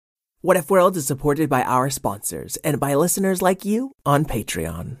What If World is supported by our sponsors and by listeners like you on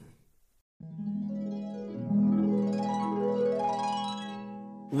Patreon.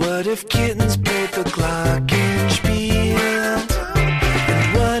 What if kittens played the glockenspiel?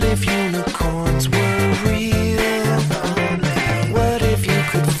 And what if unicorns were real? What if you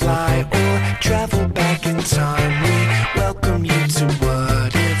could fly or travel back in time? We welcome you to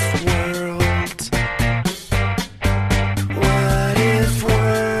What If World. What If World?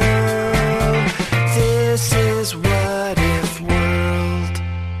 This is What If World.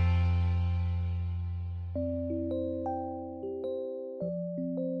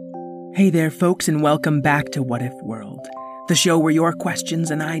 Hey there, folks, and welcome back to What If World, the show where your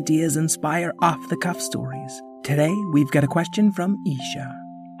questions and ideas inspire off-the-cuff stories. Today, we've got a question from Isha.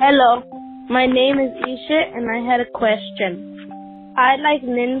 Hello, my name is Isha, and I had a question. I like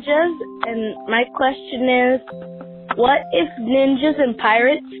ninjas, and my question is, what if ninjas and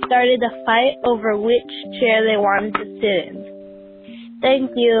pirates started a fight over which chair they wanted to sit in?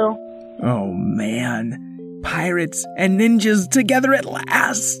 Thank you. Oh, man. Pirates and ninjas together at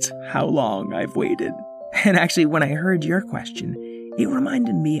last! How long I've waited. And actually, when I heard your question, it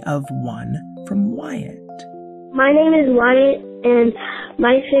reminded me of one from Wyatt. My name is Wyatt, and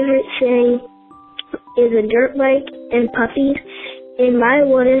my favorite thing is a dirt bike and puppies. And my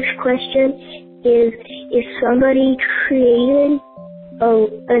what if question is, if somebody created a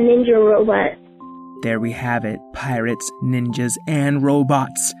ninja robot. There we have it, pirates, ninjas, and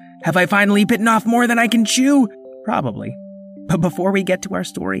robots. Have I finally bitten off more than I can chew? Probably. But before we get to our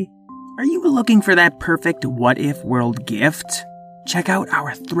story, are you looking for that perfect What If World gift? Check out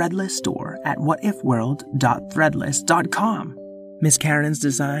our Threadless store at whatifworld.threadless.com. Miss Karen's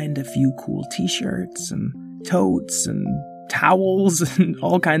designed a few cool t-shirts and totes and towels and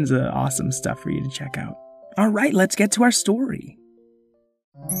all kinds of awesome stuff for you to check out. All right, let's get to our story.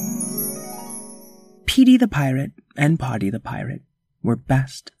 Petey the Pirate and Poddy the Pirate were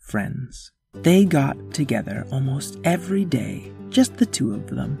best friends. They got together almost every day, just the two of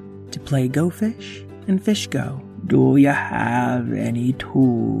them, to play Go Fish and Fish Go. "Do you have any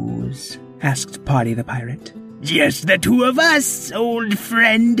tools?" asked Poddy the Pirate. "Just the two of us, old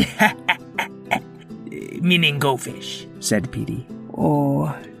friend." "Meaning Go Fish," said Petey.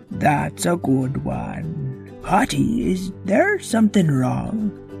 "Oh, that's a good one. Poddy, is there something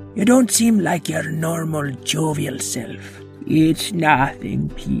wrong? You don't seem like your normal jovial self." "It's nothing,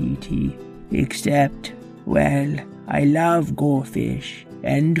 Petey, except, well, I love Go Fish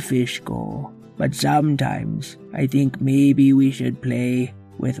and Fish Go, but sometimes I think maybe we should play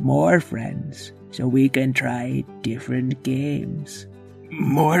with more friends so we can try different games."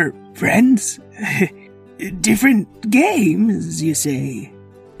 "More friends? Different games, you say?"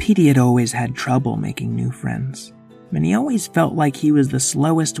 Petey had always had trouble making new friends, and he always felt like he was the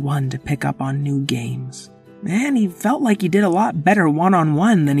slowest one to pick up on new games. And he felt like he did a lot better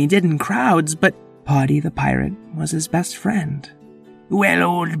one-on-one than he did in crowds, but Poddy the Pirate was his best friend. "Well,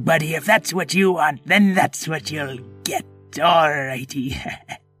 old buddy, if that's what you want, then that's what you'll get. Alrighty.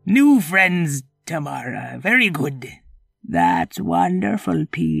 New friends tomorrow. Very good." "That's wonderful,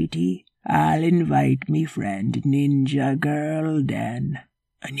 Petey. I'll invite me friend Ninja Girl then."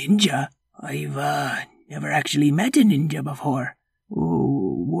 "A ninja? I've never actually met a ninja before."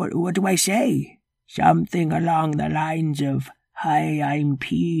 "Oh, what do I say?" "Something along the lines of, 'Hi, I'm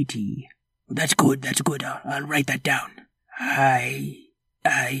Petey.'" That's good. I'll write that down. "Hi,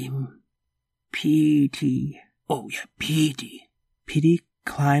 I'm Petey." "Oh, yeah, Petey." Petey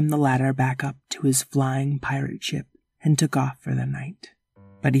climbed the ladder back up to his flying pirate ship and took off for the night.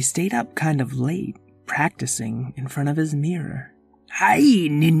 But he stayed up kind of late, practicing in front of his mirror. "Hi,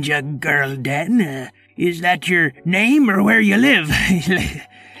 Ninja Girl Den. Is that your name or where you live?"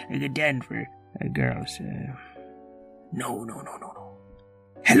 Like a den for a girl's, No.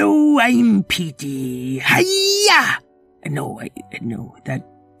 "Hello, I'm Petey. Hiya!" No, that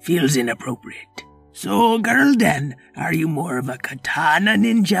feels inappropriate. "So, girl Den, are you more of a katana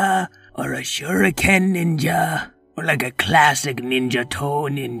ninja or a shuriken ninja? Or like a classic ninja toe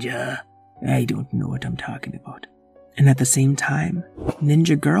ninja?" I don't know what I'm talking about. And at the same time,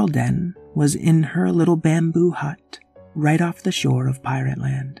 Ninja Girl Den was in her little bamboo hut, right off the shore of Pirate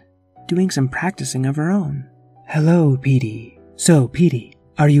Land, doing some practicing of her own. "Hello, Petey. So, Petey,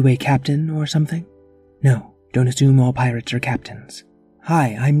 are you a captain or something?" "No, don't assume all pirates are captains."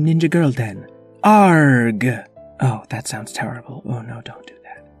 "Hi, I'm Ninja Girl Den." "Arg!" "Oh, that sounds terrible. Oh no, don't do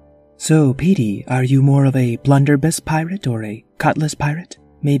that." "So, Petey, are you more of a blunderbuss pirate or a cutlass pirate?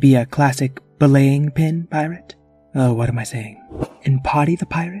 Maybe a classic belaying pin pirate?" Oh, what am I saying? And Poddy the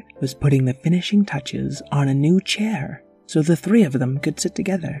Pirate was putting the finishing touches on a new chair so the three of them could sit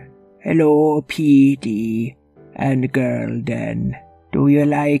together. Hello, Petey and Girlden. Do you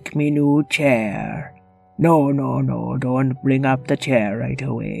like me new chair? No, don't bring up the chair right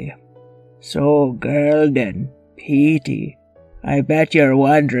away. So, Girlden, Petey, I bet you're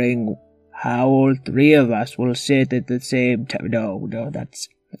wondering how all three of us will sit at the same time. No, that's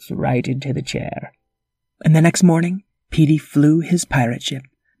right into the chair. And the next morning, Petey flew his pirate ship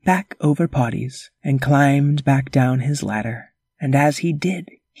back over Potty's and climbed back down his ladder. And as he did,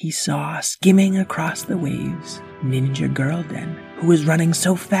 he saw skimming across the waves Ninja Girlden, who was running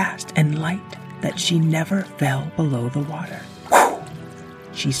so fast and light that she never fell below the water. Whew!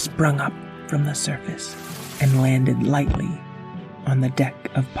 She sprung up from the surface and landed lightly on the deck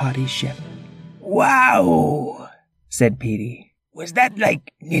of Potty's ship. Wow, said Petey. Was that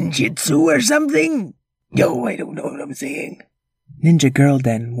like ninjutsu or something? No, I don't know what I'm saying. Ninja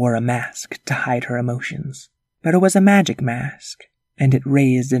Girlden wore a mask to hide her emotions, but it was a magic mask, and it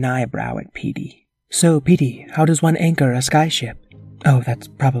raised an eyebrow at Petey. So, Petey, how does one anchor a sky ship? Oh, that's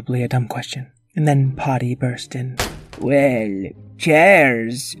probably a dumb question. And then Potty burst in. Well,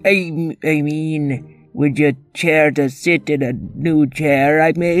 chairs. I mean, would you care to sit in a new chair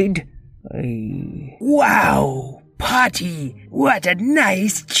I made? Wow, Potty, what a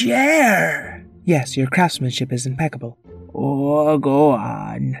nice chair. Yes, your craftsmanship is impeccable. Oh, go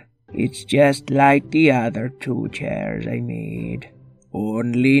on. It's just like the other 2 chairs I made,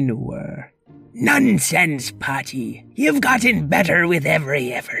 only newer. Nonsense, Potty. You've gotten better with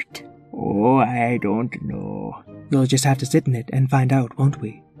every effort. Oh, I don't know. We'll just have to sit in it and find out, won't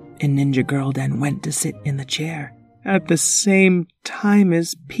we? And Ninja Girlden went to sit in the chair at the same time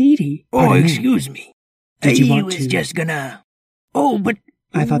as Petey. Oh, excuse me. Did you want to? Just gonna... Oh, but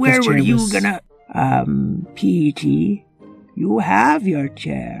I thought where were you gonna... Petey, you have your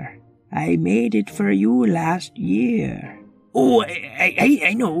chair. I made it for you last year. Oh,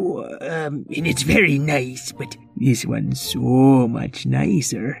 I know, and it's very nice, but this one's so much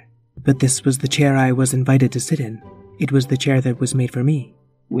nicer. But this was the chair I was invited to sit in. It was the chair that was made for me.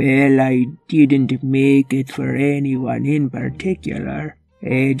 Well, I didn't make it for anyone in particular.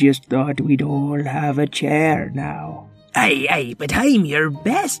 I just thought we'd all have a chair now. Aye, but I'm your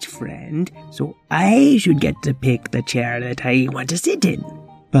best friend, so I should get to pick the chair that I want to sit in.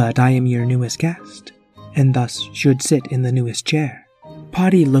 But I am your newest guest, and thus should sit in the newest chair.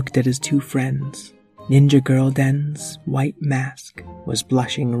 Potty looked at his 2 friends. Ninja Girlden's white mask was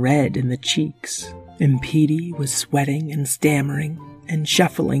blushing red in the cheeks, and Petey was sweating and stammering and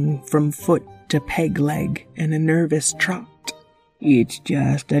shuffling from foot to peg leg in a nervous trot. It's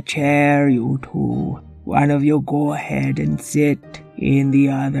just a chair, you 2. One of you go ahead and sit in the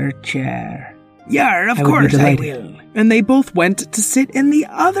other chair. Yeah, of course I will. And they both went to sit in the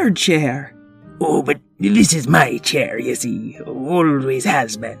other chair. Oh, but this is my chair, you see. Always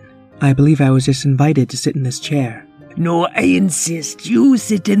has been. I believe I was just invited to sit in this chair. No, I insist you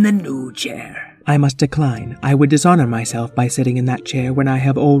sit in the new chair. I must decline. I would dishonor myself by sitting in that chair when I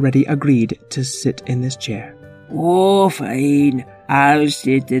have already agreed to sit in this chair. Oh, fine. I'll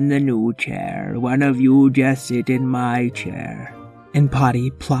sit in the new chair. One of you just sit in my chair. And Potty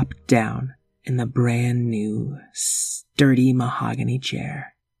plopped down in the brand new, sturdy mahogany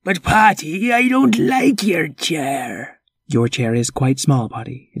chair. But Potty, I don't like your chair. Your chair is quite small,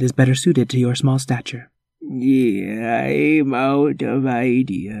 Potty. It is better suited to your small stature. Yeah, I'm out of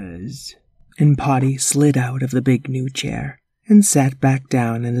ideas. And Potty slid out of the big new chair and sat back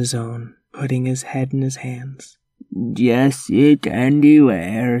down in his own, putting his head in his hands. Just sit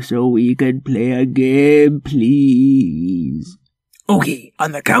anywhere so we can play a game, please. Okay,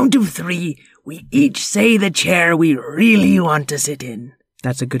 on the count of 3, we each say the chair we really want to sit in.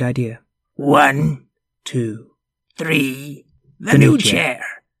 That's a good idea. 1, 2, 3, the new chair.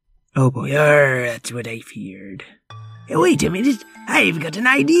 Oh boy. That's what I feared. Hey, wait a minute, I've got an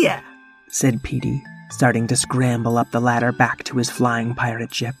idea, said Petey, starting to scramble up the ladder back to his flying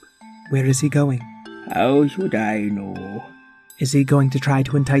pirate ship. Where is he going? How should I know? Is he going to try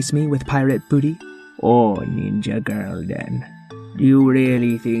to entice me with pirate booty? Oh, Ninja Girlden. Do you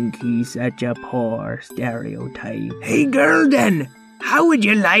really think he's such a poor stereotype? Hey, Girlden, how would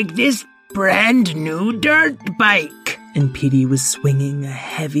you like this brand new dirt bike? And Petey was swinging a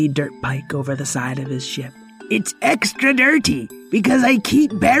heavy dirt bike over the side of his ship. It's extra dirty because I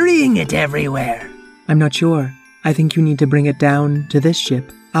keep burying it everywhere. I'm not sure. I think you need to bring it down to this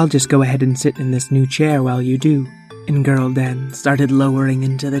ship. I'll just go ahead and sit in this new chair while you do. And Girlden started lowering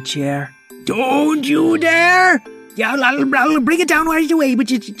into the chair. Don't you dare! Yeah, I'll bring it down right away, but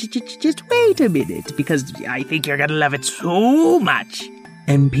just wait a minute, because I think you're gonna love it so much.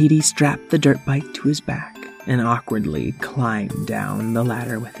 And Petey strapped the dirt bike to his back and awkwardly climbed down the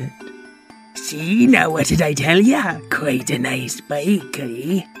ladder with it. See, now what did I tell ya? Quite a nice bike,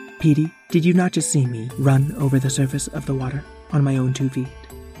 eh? Petey, did you not just see me run over the surface of the water on my own 2 feet?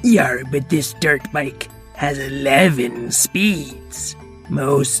 Yar, but this dirt bike has 11 speeds.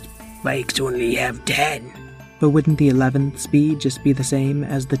 Most bikes only have 10. But wouldn't the 11th speed just be the same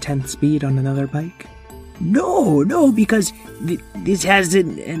as the 10th speed on another bike? No, because this has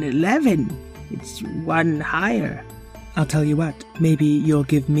an 11. It's one higher. I'll tell you what, maybe you'll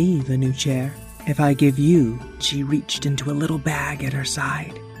give me the new chair. If I give you... She reached into a little bag at her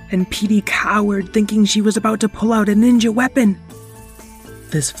side, and Petey cowered, thinking she was about to pull out a ninja weapon.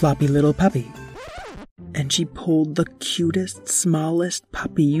 This floppy little puppy. And she pulled the cutest, smallest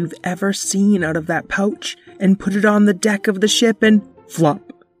puppy you've ever seen out of that pouch and put it on the deck of the ship, and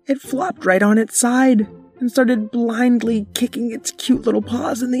flop. It flopped right on its side and started blindly kicking its cute little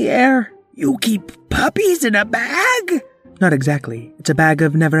paws in the air. You keep puppies in a bag? Not exactly. It's a bag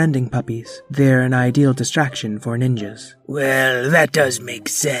of never-ending puppies. They're an ideal distraction for ninjas. Well, that does make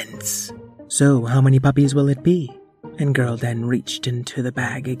sense. So, how many puppies will it be? And Girl then reached into the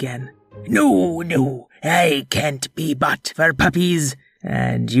bag again. No, I can't be bought for puppies.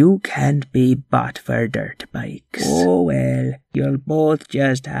 And you can't be bought for dirt bikes. Oh well, you'll both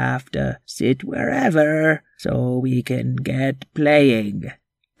just have to sit wherever so we can get playing.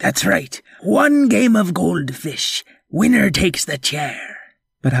 That's right, 1 game of goldfish. Winner takes the chair.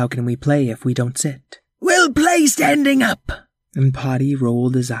 But how can we play if we don't sit? We'll play standing up. And Potty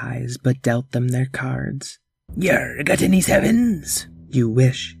rolled his eyes but dealt them their cards. Yer, got any 7s? You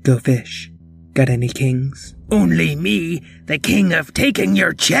wish. Go fish. Got any kings? Only me, the king of taking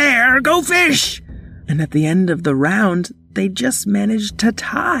your chair. Go fish! And at the end of the round, they just managed to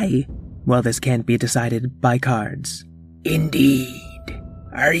tie. Well, this can't be decided by cards. Indeed.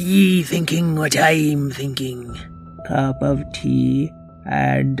 Are ye thinking what I'm thinking? Cup of tea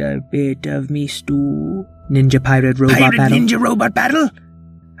and a bit of me stew. Ninja pirate robot battle. Ninja robot battle?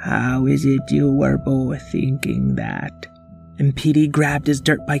 How is it you were both thinking that? And Petey grabbed his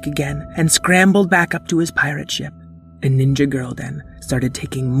dirt bike again and scrambled back up to his pirate ship. And Ninja Girl then started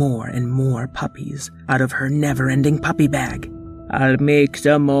taking more and more puppies out of her never-ending puppy bag. I'll make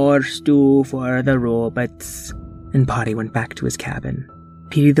some more stew for the robots. And Potty went back to his cabin.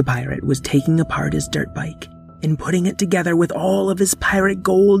 Petey the pirate was taking apart his dirt bike and putting it together with all of his pirate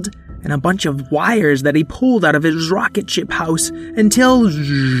gold and a bunch of wires that he pulled out of his rocket ship house until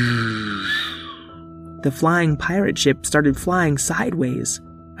the flying pirate ship started flying sideways.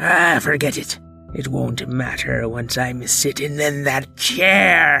 Forget it. It won't matter once I'm sitting in that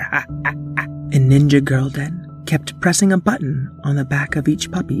chair. And Ninja Girl then kept pressing a button on the back of each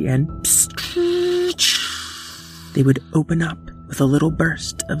puppy, and they would open up with a little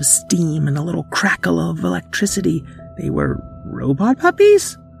burst of steam and a little crackle of electricity. They were robot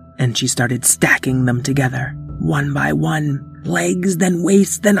puppies? And she started stacking them together, one by one, legs, then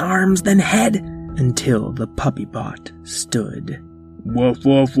waist, then arms, then head, until the puppy bot stood. Woof,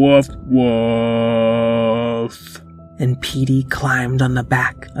 woof, woof, woof. And Petey climbed on the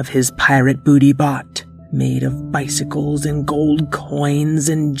back of his pirate booty bot, made of bicycles and gold coins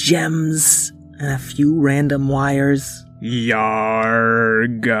and gems and a few random wires.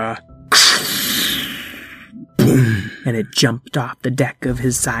 Yarg. Boom! And it jumped off the deck of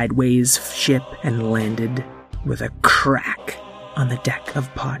his sideways ship and landed with a crack on the deck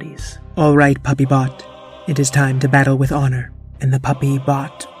of Potty's. All right, Puppy Bot. It is time to battle with honor. And the Puppy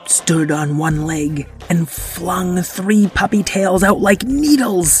Bot stood on one leg and flung 3 puppy tails out like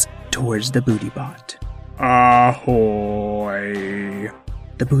needles towards the Booty Bot. Ahoy!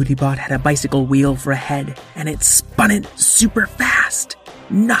 The Booty Bot had a bicycle wheel for a head, and it spun it super fast,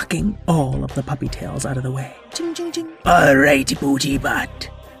 knocking all of the puppy tails out of the way. Ching, ching, ching. All right, Booty Bot.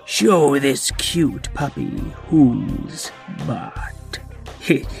 Show this cute puppy who's bot.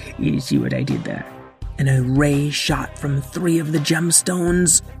 You see what I did there? And a ray shot from 3 of the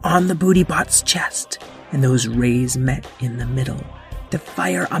gemstones on the Booty Bot's chest, and those rays met in the middle to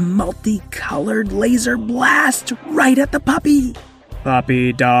fire a multicolored laser blast right at the puppy.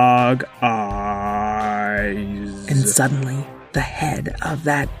 Puppy dog eyes. And suddenly, the head of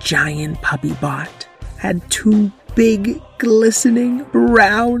that giant puppy bot had 2 big, glistening,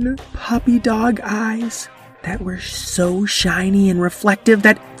 brown puppy dog eyes that were so shiny and reflective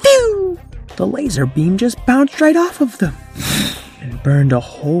that, phew, the laser beam just bounced right off of them and burned a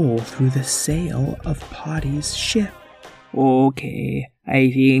hole through the sail of Potty's ship. Okay,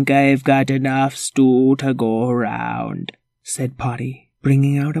 I think I've got enough stew to go around, said Potty,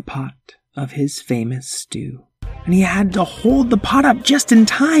 bringing out a pot of his famous stew. And he had to hold the pot up just in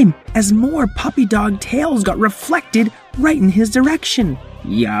time as more puppy dog tails got reflected right in his direction.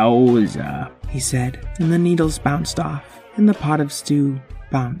 Yowza, he said, and the needles bounced off, and the pot of stew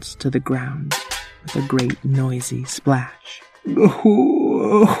bounced to the ground with a great noisy splash.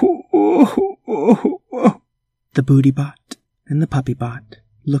 The Booty Bot and the Puppy Bot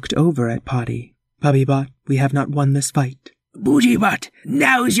looked over at Potty. Puppy Bot, we have not won this fight. Booty Bot,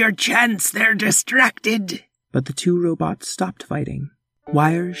 now's your chance, they're distracted. But the two robots stopped fighting.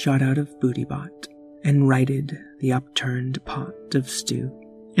 Wires shot out of Booty Bot and righted the upturned pot of stew.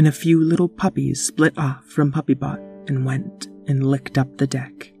 And a few little puppies split off from Puppy Bot and went and licked up the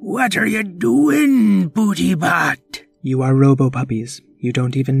deck. What are you doing, Booty Bot? You are robo-puppies. You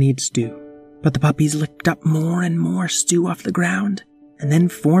don't even need stew. But the puppies licked up more and more stew off the ground, and then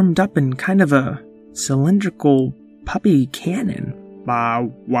formed up in kind of a cylindrical puppy cannon.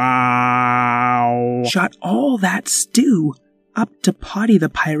 Bow wow. Shot all that stew up to Potty the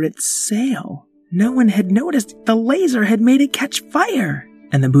Pirate's sail. No one had noticed the laser had made it catch fire.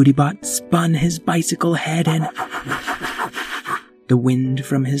 And the Booty Bot spun his bicycle head and the wind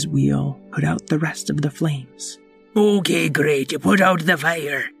from his wheel put out the rest of the flames. Okay, great, you put out the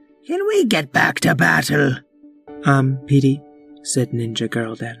fire. Can we get back to battle? Petey, said Ninja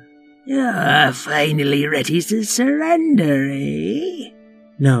Girl then. Finally ready to surrender, eh?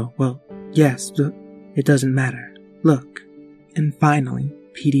 No, well, yes, but it doesn't matter. Look. And finally,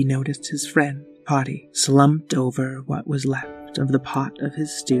 Petey noticed his friend, Potty, slumped over what was left of the pot of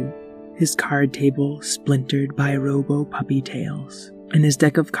his stew, his card table splintered by robo-puppy tails, and his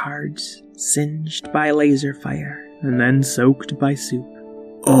deck of cards singed by laser fire, and then soaked by soup.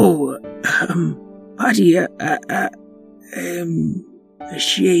 Oh, Potty,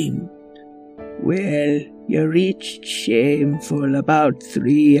 shame. Well, you reached shameful about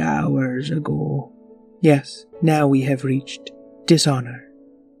 3 hours ago. Yes, now we have reached dishonor.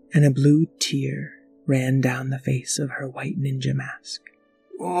 And a blue tear ran down the face of her white ninja mask.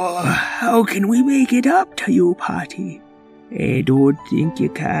 Oh, how can we make it up to you, Potty? I don't think you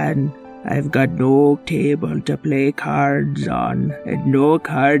can. I've got no table to play cards on, and no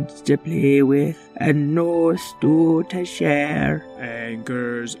cards to play with, and no stew to share.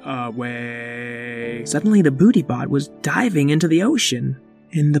 Anchors away. Suddenly the Booty Bot was diving into the ocean,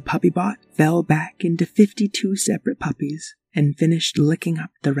 and the Puppy Bot fell back into 52 separate puppies and finished licking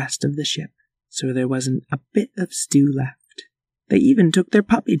up the rest of the ship, so there wasn't a bit of stew left. They even took their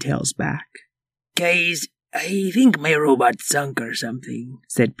puppy tails back. Guys, I think my robot sunk or something,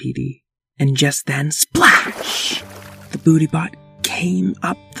 said Petey. And just then, splash! The Booty Bot came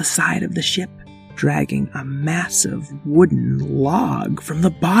up the side of the ship, dragging a massive wooden log from the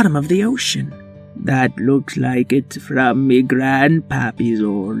bottom of the ocean. That looks like it's from me grandpappy's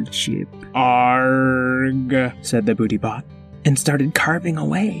old ship. Arg, said the Booty Bot, and started carving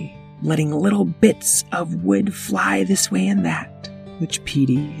away, letting little bits of wood fly this way and that, which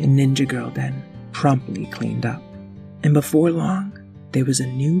Petey and Ninja Girl then promptly cleaned up. And before long, there was a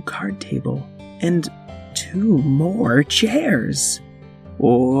new card table and 2 more chairs.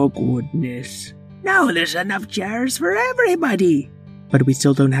 Oh, goodness. Now there's enough chairs for everybody. But we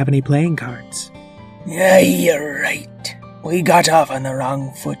still don't have any playing cards. Yeah, you're right. We got off on the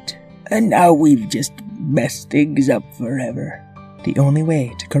wrong foot, and now we've just messed things up forever. The only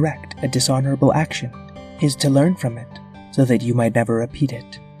way to correct a dishonorable action is to learn from it, so that you might never repeat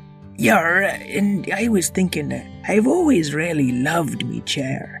it. Yeah, and I was thinking, I've always really loved me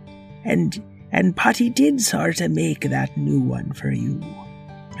chair, and Potty did sort of make that new one for you.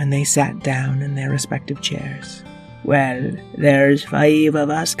 And they sat down in their respective chairs. Well, there's 5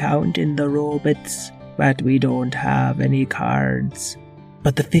 of us counting the robots, but we don't have any cards.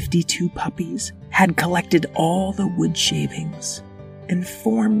 But the 52 puppies had collected all the wood shavings and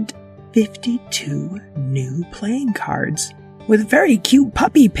formed 52 new playing cards with very cute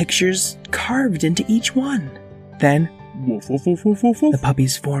puppy pictures carved into each one. Then, woof, woof, woof, woof, woof, woof. The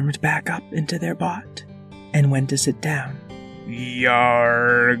puppies formed back up into their bot and went to sit down.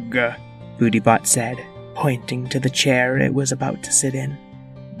 Yarg, Booty Bot said, pointing to the chair it was about to sit in.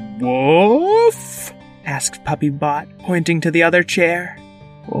 Woof? Asked Puppy Bot, pointing to the other chair.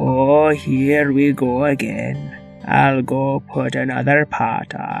 Oh, here we go again. I'll go put another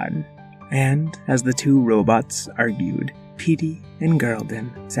pot on. And as the 2 robots argued, Petey and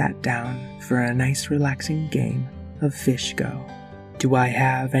Girlden sat down for a nice relaxing game of Fish Go. Do I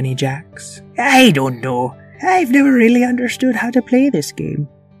have any jacks? I don't know. I've never really understood how to play this game.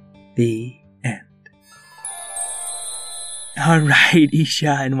 The end. Alright,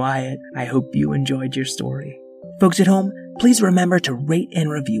 Isha and Wyatt, I hope you enjoyed your story. Folks at home, please remember to rate and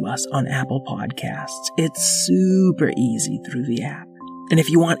review us on Apple Podcasts. It's super easy through the app. And if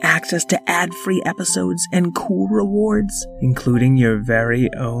you want access to ad-free episodes and cool rewards, including your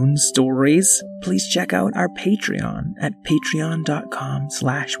very own stories, please check out our Patreon at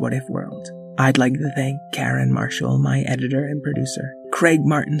patreon.com/whatifworld. I'd like to thank Karen Marshall, my editor and producer, Craig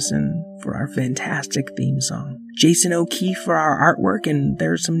Martinson for our fantastic theme song, Jason O'Keefe for our artwork, and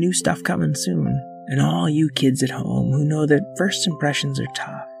there's some new stuff coming soon, and all you kids at home who know that first impressions are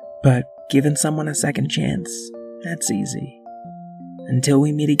tough, but giving someone a second chance, that's easy. Until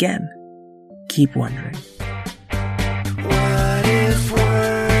we meet again, keep wondering.